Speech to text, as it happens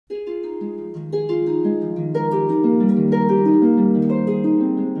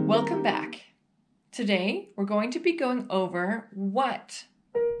today we're going to be going over what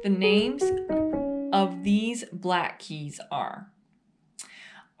the names of these black keys are.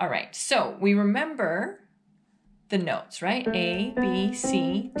 All right, so we remember the notes, right? A, B,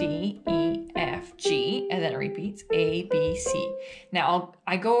 C, D, E, F, G, and then it repeats A, B, C. Now,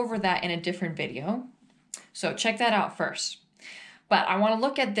 I go over that in a different video, so check that out first. But I want to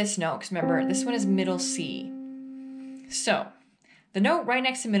look at this note, because remember, this one is middle C. So, the note right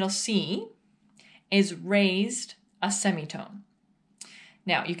next to middle C is raised a semitone.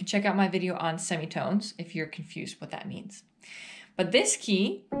 Now, you can check out my video on semitones if you're confused what that means. But this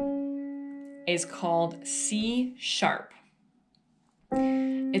key is called C sharp.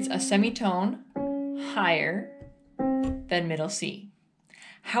 It's a semitone higher than middle C.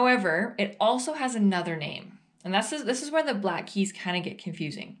 However, it also has another name. And this is where the black keys kind of get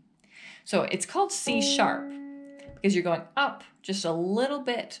confusing. So it's called C sharp because you're going up just a little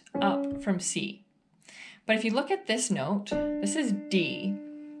bit up from C. But if you look at this note, this is D.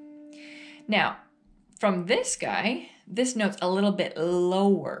 Now, from this guy, this note's a little bit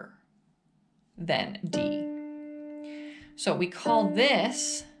lower than D. So we call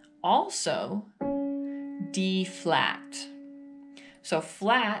this also D flat. So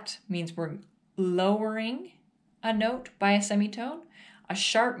flat means we're lowering a note by a semitone. A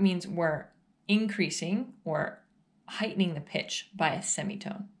sharp means we're increasing or heightening the pitch by a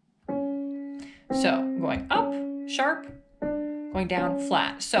semitone. So going up, sharp, going down,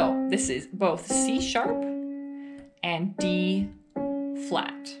 flat. So this is both C sharp and D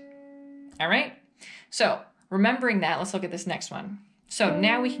flat. All right? So remembering that, let's look at this next one. So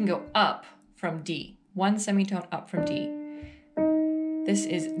now we can go up from D, one semitone up from D. This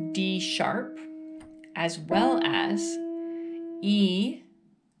is D sharp as well as E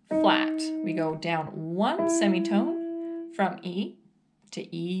flat. We go down one semitone from E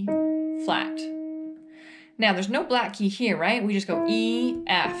to E flat. Now there's no black key here, right? We just go E,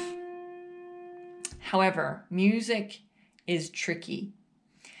 F. However, music is tricky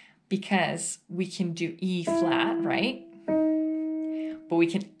because we can do E flat, right? But we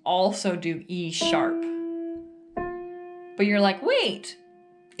can also do E sharp. But you're like, wait,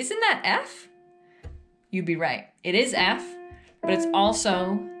 isn't that F? You'd be right. It is F, but it's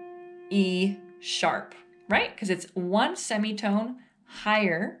also E sharp, right? Because it's one semitone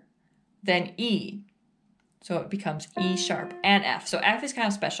higher than E. So it becomes E sharp and F. So F is kind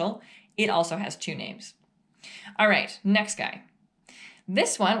of special. It also has two names. All right, next guy.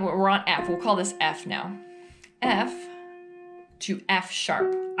 This one, we're on F. We'll call this F now. F to F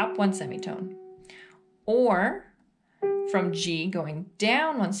sharp, up one semitone. Or from G going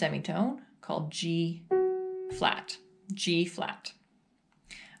down one semitone, called G flat. G flat.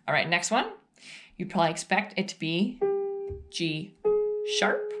 All right, next one. You'd probably expect it to be G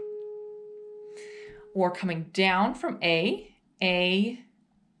sharp. Or coming down from A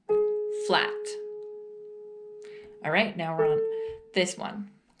flat. All right, now we're on this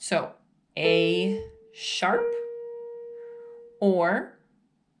one. So A sharp or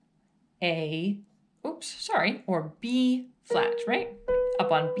or B flat, right?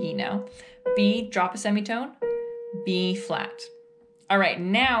 Up on B now. B, drop a semitone, B flat. All right,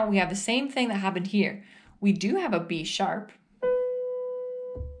 now we have the same thing that happened here. We do have a B sharp.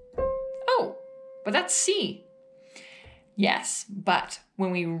 Oh, but that's C. Yes, but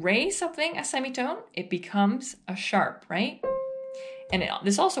when we raise something a semitone, it becomes a sharp, right? And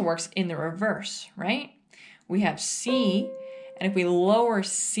this also works in the reverse, right? We have C, and if we lower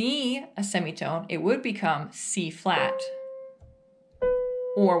C a semitone, it would become C flat,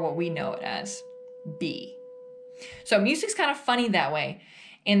 or what we know it as B. So music's kind of funny that way,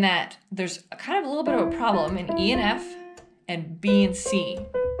 in that there's kind of a little bit of a problem in E and F and B and C.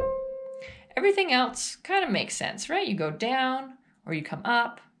 Everything else kind of makes sense, right? You go down or you come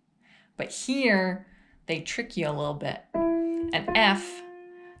up, but here they trick you a little bit. And F,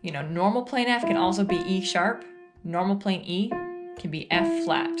 normal plain F can also be E sharp. Normal plain E can be F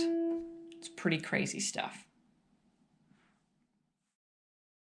flat. It's pretty crazy stuff.